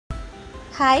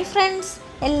Hi friends,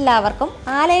 എല്ലാവർക്കും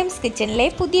ആലയംസ് കിച്ചണിലെ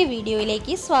പുതിയ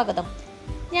വീഡിയോയിലേക്ക് സ്വാഗതം.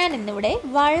 ഞാൻ ഇന്നിവിടെ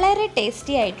വളരെ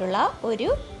ടേസ്റ്റി ആയിട്ടുള്ള ഒരു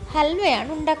ഹൽവയാണ്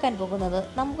ഉണ്ടാക്കാൻ പോകുന്നത്.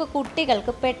 നമുക്ക്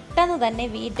കുട്ടികൾക്ക് പെട്ടെന്ന് തന്നെ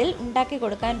വീട്ടിൽ ഉണ്ടാക്കി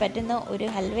കൊടുക്കാൻ പറ്റുന്ന ഒരു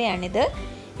ഹൽവയാണിത്.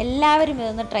 എല്ലാവരും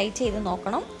ഇതൊന്ന് ട്രൈ ചെയ്ത്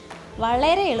നോക്കണം.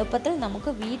 വളരെ എളുപ്പത്തിൽ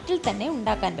നമുക്ക് വീട്ടിൽ തന്നെ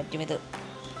ഉണ്ടാക്കാൻ പറ്റും.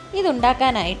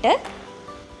 ഇതുണ്ടാക്കാനായിട്ട്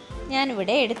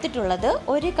ഞാനിവിടെ എടുത്തിട്ടുള്ളത്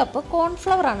 1 കപ്പ്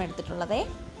കോൺഫ്ലവർ ആണ് എടുത്തിട്ടുള്ളത്.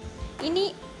 ഇനി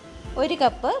 1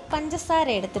 കപ്പ് പഞ്ചസാര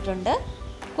എടുത്തിട്ടുണ്ട്.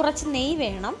 കുറച്ച് നെയ്യ്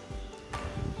വേണം.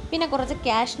 പിന്നെ കുറച്ച്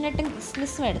കാഷ്നട്ടും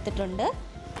കിസ്മിസും എടുത്തിട്ടുണ്ട്.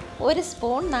 1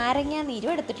 സ്പൂൺ നാരങ്ങ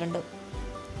നീരും എടുത്തിട്ടുണ്ട്.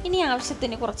 ഇനി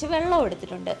ആവശ്യത്തിന് കുറച്ച് വെള്ളവും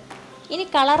എടുത്തിട്ടുണ്ട്. ഇനി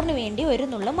കളറിന് വേണ്ടി 1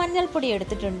 നുള്ള് മഞ്ഞൾപ്പൊടി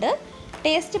എടുത്തിട്ടുണ്ട്.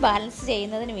 ടേസ്റ്റ് ബാലൻസ്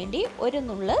ചെയ്യുന്നതിന് വേണ്ടി 1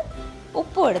 നുള്ള്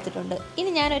ഉപ്പും എടുത്തിട്ടുണ്ട്.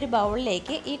 ഇനി ഞാനൊരു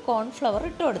ബൗളിലേക്ക് ഈ കോൺഫ്ലവർ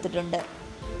ഇട്ട് കൊടുത്തിട്ടുണ്ട്.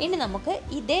 ഇനി നമുക്ക്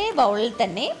ഇതേ ബൗളിൽ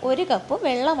തന്നെ 1 കപ്പ്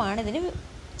വെള്ളമാണ് ഇതിന്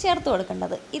ചേർത്ത്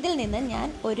കൊടുക്കേണ്ടത്. ഇതിൽ നിന്ന് ഞാൻ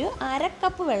ഒരു 1/2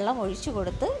 കപ്പ് വെള്ളം ഒഴിച്ചു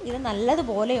കൊടുത്ത് ഇത്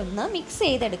നല്ലതുപോലെ ഒന്ന് മിക്സ്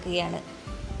ചെയ്തെടുക്കുകയാണ്.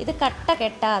 ഇത് കട്ട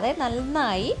കെട്ടാതെ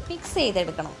നന്നായി മിക്സ്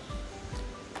ചെയ്തെടുക്കണം.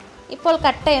 ഇപ്പോൾ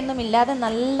കട്ടയൊന്നുമില്ലാതെ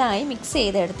നന്നായി മിക്സ്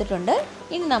ചെയ്തെടുത്തിട്ടുണ്ട്.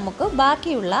 ഇനി നമുക്ക്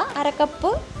ബാക്കിയുള്ള 1/2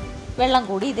 കപ്പ് വെള്ളം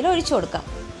കൂടി ഇതിൽ ഒഴിച്ചു കൊടുക്കാം.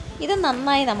 ഇത്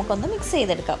നന്നായി നമുക്കൊന്ന് മിക്സ്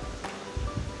ചെയ്തെടുക്കാം.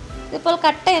 ഇതിപ്പോൾ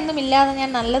കട്ടയൊന്നുമില്ലാതെ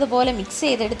ഞാൻ നല്ലതുപോലെ മിക്സ്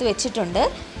ചെയ്തെടുത്ത് വെച്ചിട്ടുണ്ട്.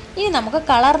 ഇനി നമുക്ക്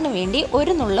കളറിന് വേണ്ടി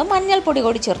 1 നുള്ള് മഞ്ഞൾപ്പൊടി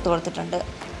കൂടി ചേർത്ത് കൊടുത്തിട്ടുണ്ട്.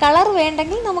 കളർ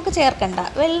വേണ്ടെങ്കിൽ നമുക്ക് ചേർക്കണ്ട,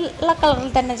 വെള്ള കളറിൽ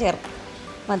തന്നെ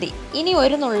മതി. ഇനി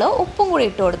 1 നുള്ള് ഉപ്പും കൂടി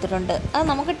ഇട്ട് കൊടുത്തിട്ടുണ്ട്. അത്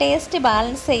നമുക്ക് ടേസ്റ്റ്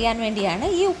ബാലൻസ് ചെയ്യാൻ വേണ്ടിയാണ്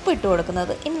ഈ ഉപ്പ് ഇട്ട്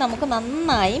കൊടുക്കുന്നത്. ഇനി നമുക്ക്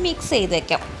നന്നായി മിക്സ് ചെയ്ത്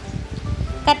വയ്ക്കാം.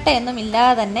 കട്ടയൊന്നും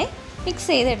ഇല്ലാതെ തന്നെ മിക്സ്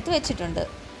ചെയ്തെടുത്ത് വെച്ചിട്ടുണ്ട്.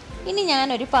 ഇനി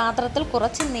ഞാനൊരു പാത്രത്തിൽ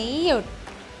കുറച്ച് നെയ്യ്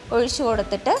ഒഴിച്ചു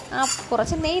കൊടുത്തിട്ട്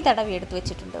കുറച്ച് നെയ്യ് തടവി എടുത്ത്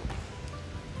വെച്ചിട്ടുണ്ട്.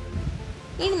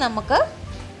 ഇനി നമുക്ക്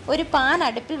ഒരു പാൻ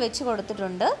അടുപ്പിൽ വെച്ച്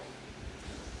കൊടുത്തിട്ടുണ്ട്.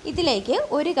 ഇതിലേക്ക്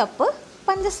 1 കപ്പ്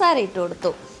പഞ്ചസാര ഇട്ട് കൊടുത്തു.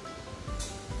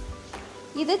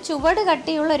 ഇത് ചുവട്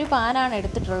കട്ടിയുള്ള ഒരു പാനാണ്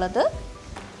എടുത്തിട്ടുള്ളത്.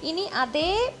 ഇനി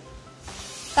അതേ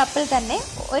കപ്പിൽ തന്നെ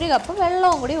 1 കപ്പ്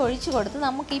വെള്ളവും കൂടി ഒഴിച്ചു കൊടുത്ത്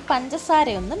നമുക്ക് ഈ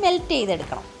പഞ്ചസാരയൊന്ന് മെൽറ്റ്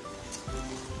ചെയ്തെടുക്കണം.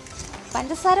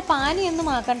 പഞ്ചസാര പാനിയൊന്നും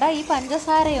ആക്കണ്ട, ഈ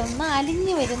പഞ്ചസാരയൊന്ന്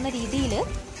അലിഞ്ഞു വരുന്ന രീതിയിൽ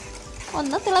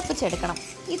ഒന്ന് തിളപ്പിച്ചെടുക്കണം.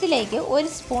 ഇതിലേക്ക് 1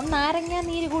 സ്പൂൺ നാരങ്ങ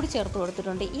നീര് കൂടി ചേർത്ത്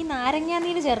കൊടുത്തിട്ടുണ്ട്. ഈ നാരങ്ങ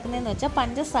നീര് ചേർക്കുന്നതെന്ന് വെച്ചാൽ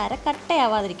പഞ്ചസാര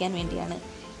കട്ടയാവാതിരിക്കാൻ വേണ്ടിയാണ്.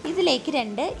 ഇതിലേക്ക്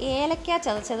 2 ഏലക്ക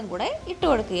ചതച്ചതും കൂടെ ഇട്ട്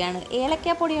കൊടുക്കുകയാണ്.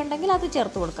 ഏലക്കാപ്പൊടി ഉണ്ടെങ്കിൽ അത്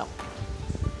ചേർത്ത് കൊടുക്കാം.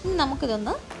 ഇനി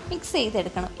നമുക്കിതൊന്ന് മിക്സ്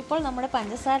ചെയ്തെടുക്കണം. ഇപ്പോൾ നമ്മുടെ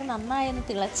പഞ്ചസാര നന്നായി ഒന്ന്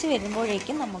തിളച്ച്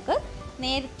വരുമ്പോഴേക്കും നമുക്ക്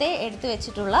നേരത്തെ എടുത്തു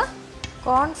വെച്ചിട്ടുള്ള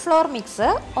കോൺഫ്ലോർ മിക്സ്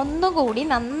ഒന്നുകൂടി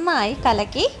നന്നായി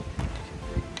കലക്കി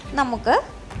നമുക്ക്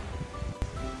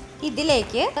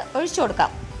ഇതിലേക്ക് ഒഴിച്ചു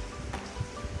കൊടുക്കാം.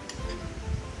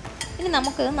 ഇനി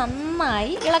നമുക്കിത്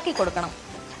നന്നായി ഇളക്കി കൊടുക്കണം.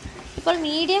 ഇപ്പോൾ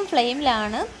മീഡിയം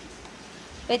ഫ്ലെയിമിലാണ്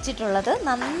വെച്ചിട്ടുള്ളത്.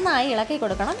 നന്നായി ഇളക്കി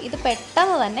കൊടുക്കണം. ഇത്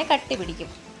പെട്ടെന്ന് തന്നെ കട്ടി പിടിക്കും.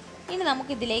 ഇനി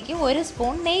നമുക്കിതിലേക്ക് 1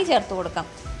 സ്പൂൺ നെയ്യ് ചേർത്ത് കൊടുക്കാം.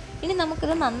 ഇനി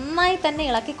നമുക്കിത് നന്നായി തന്നെ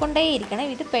ഇളക്കിക്കൊണ്ടേയിരിക്കണം.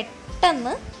 ഇത്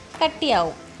പെട്ടെന്ന്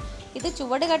കട്ടിയാവും. ഇത്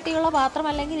ചുവട് കട്ടിയുള്ള പാത്രം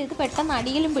അല്ലെങ്കിൽ ഇത് പെട്ടെന്ന്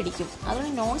അടിയിലും പിടിക്കും.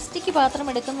 അതുകൊണ്ട് നോൺ സ്റ്റിക്ക് പാത്രം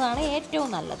എടുക്കുന്നതാണ് ഏറ്റവും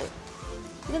നല്ലത്.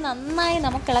 ഇത് നന്നായി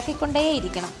നമുക്ക്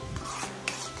ഇളക്കിക്കൊണ്ടേയിരിക്കണം.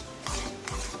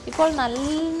 ഇപ്പോൾ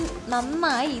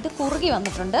നന്നായി ഇത് കുറുകി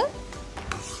വന്നിട്ടുണ്ട്.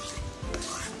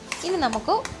 ഇനി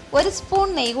നമുക്ക് 1 സ്പൂൺ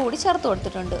നെയ്യ് കൂടി ചേർത്ത്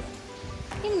കൊടുത്തിട്ടുണ്ട്.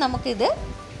 ഇനി നമുക്കിത്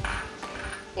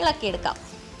ഇളക്കിയെടുക്കാം.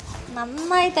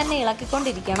 നന്നായി തന്നെ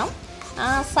ഇളക്കിക്കൊണ്ടിരിക്കണം. ആ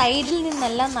സൈഡിൽ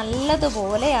നിന്നെല്ലാം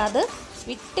നല്ലതുപോലെ അത്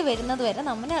വിട്ട് വരുന്നത് വരെ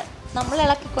നമ്മൾ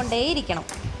ഇളക്കിക്കൊണ്ടേയിരിക്കണം.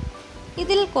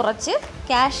 ഇതിൽ കുറച്ച്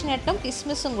കാഷ്നട്ടും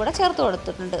കിസ്മിസും കൂടെ ചേർത്ത്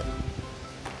കൊടുത്തിട്ടുണ്ട്.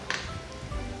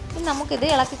 ഇനി നമുക്കിത്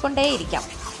ഇളക്കിക്കൊണ്ടേയിരിക്കാം.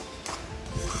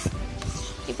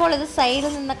 ഇപ്പോൾ ഇത്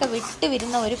സൈഡിൽ നിന്നൊക്കെ വിട്ട്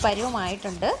വരുന്ന ഒരു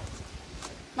പരുവമായിട്ടുണ്ട്.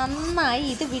 നന്നായി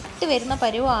ഇത് വിട്ട് വരുന്ന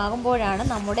പരുവം ആകുമ്പോഴാണ്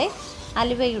നമ്മുടെ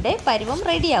ഹൽവയുടെ പരുവം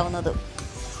റെഡിയാവുന്നത്.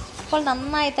 ഇപ്പോൾ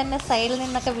നന്നായി തന്നെ സൈഡിൽ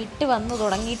നിന്നൊക്കെ വിട്ട് വന്നു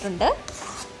തുടങ്ങിയിട്ടുണ്ട്.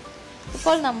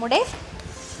 ഇപ്പോൾ നമ്മുടെ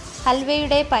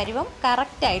ഹൽവയുടെ പരുവം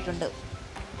കറക്റ്റ് ആയിട്ടുണ്ട്.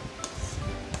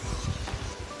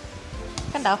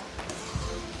 കണ്ടോ?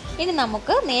 ഇനി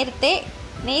നമുക്ക് നേരത്തെ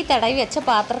നെയ്യ് തടവി വെച്ച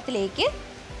പാത്രത്തിലേക്ക്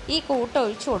ഈ കൂട്ട്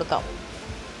ഒഴിച്ചു കൊടുക്കാം.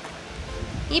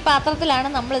 ഈ പാത്രത്തിലാണ്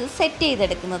നമ്മളിത് സെറ്റ്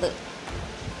ചെയ്തെടുക്കുന്നത്.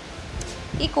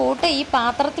 ഈ കൂട്ട് ഈ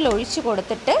പാത്രത്തിൽ ഒഴിച്ചു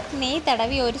കൊടുത്തിട്ട് നെയ്യ്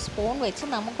തടവി 1 സ്പൂൺ വെച്ച്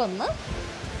നമുക്കൊന്ന്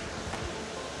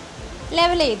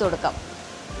ലെവൽ ചെയ്ത് കൊടുക്കാം.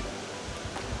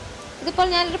 ഇതിപ്പോൾ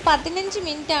ഞാനൊരു 15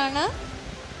 മിനിറ്റാണ്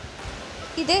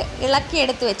ഇത്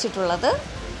ഇളക്കിയെടുത്ത് വെച്ചിട്ടുള്ളത്.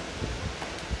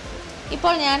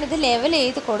 ഇപ്പോൾ ഞാനിത് ലെവൽ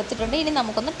ചെയ്ത് കൊടുത്തിട്ടുണ്ട്. ഇനി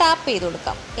നമുക്കൊന്ന് ടാപ്പ് ചെയ്ത്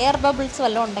കൊടുക്കാം, എയർ ബബിൾസ്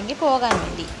വല്ലതും ഉണ്ടെങ്കിൽ പോകാൻ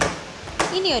വേണ്ടി.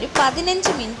 ഇനി ഒരു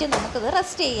 15 മിനിറ്റ് നമുക്കിത്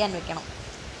റെസ്റ്റ് ചെയ്യാൻ വെക്കണം.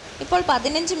 ഇപ്പോൾ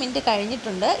 15 മിനിറ്റ്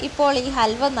കഴിഞ്ഞിട്ടുണ്ട്. ഇപ്പോൾ ഈ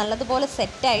ഹൽവ നല്ലതുപോലെ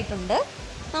സെറ്റായിട്ടുണ്ട്.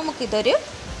 നമുക്കിതൊരു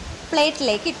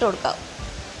പ്ലേറ്റിലേക്ക് ഇട്ട് കൊടുക്കാം.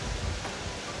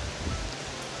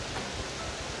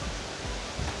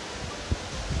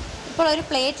 ഇപ്പോൾ ഒരു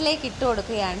പ്ലേറ്റിലേക്ക് ഇട്ട്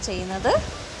കൊടുക്കുകയാണ് ചെയ്യുന്നത്.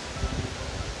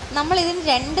 നമ്മളിതിന്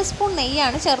 2 സ്പൂൺ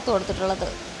നെയ്യാണ് ചേർത്ത് കൊടുത്തിട്ടുള്ളത്.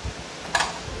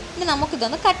 ഇനി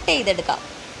നമുക്കിതൊന്ന് കട്ട് ചെയ്തെടുക്കാം.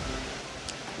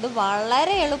 ഇത്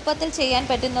വളരെ എളുപ്പത്തിൽ ചെയ്യാൻ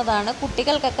പറ്റുന്നതാണ്.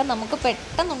 കുട്ടികൾക്കൊക്കെ നമുക്ക്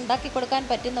പെട്ടെന്ന് ഉണ്ടാക്കി കൊടുക്കാൻ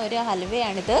പറ്റുന്ന ഒരു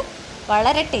ഹൽവയാണിത്.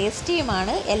 വളരെ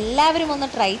ടേസ്റ്റിയുമാണ്. എല്ലാവരും ഒന്ന്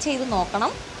ട്രൈ ചെയ്ത്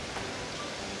നോക്കണം.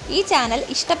 ഈ ചാനൽ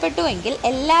ഇഷ്ടപ്പെട്ടുവെങ്കിൽ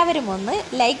എല്ലാവരും ഒന്ന്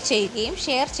ലൈക്ക് ചെയ്യുകയും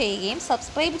ഷെയർ ചെയ്യുകയും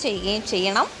സബ്സ്ക്രൈബ് ചെയ്യുകയും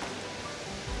ചെയ്യണം.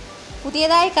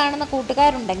 പുതിയതായി കാണുന്ന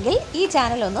കൂട്ടുകാരുണ്ടെങ്കിൽ ഈ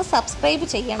ചാനൽ ഒന്ന് സബ്സ്ക്രൈബ്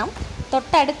ചെയ്യണം.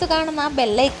 തൊട്ടടുത്ത് കാണുന്ന ആ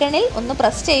ബെല്ലൈക്കണിൽ ഒന്ന്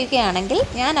പ്രസ് ചെയ്യുകയാണെങ്കിൽ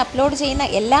ഞാൻ അപ്ലോഡ് ചെയ്യുന്ന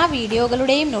എല്ലാ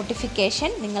വീഡിയോകളുടെയും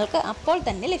നോട്ടിഫിക്കേഷൻ നിങ്ങൾക്ക് അപ്പോൾ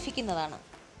തന്നെ ലഭിക്കുന്നതാണ്.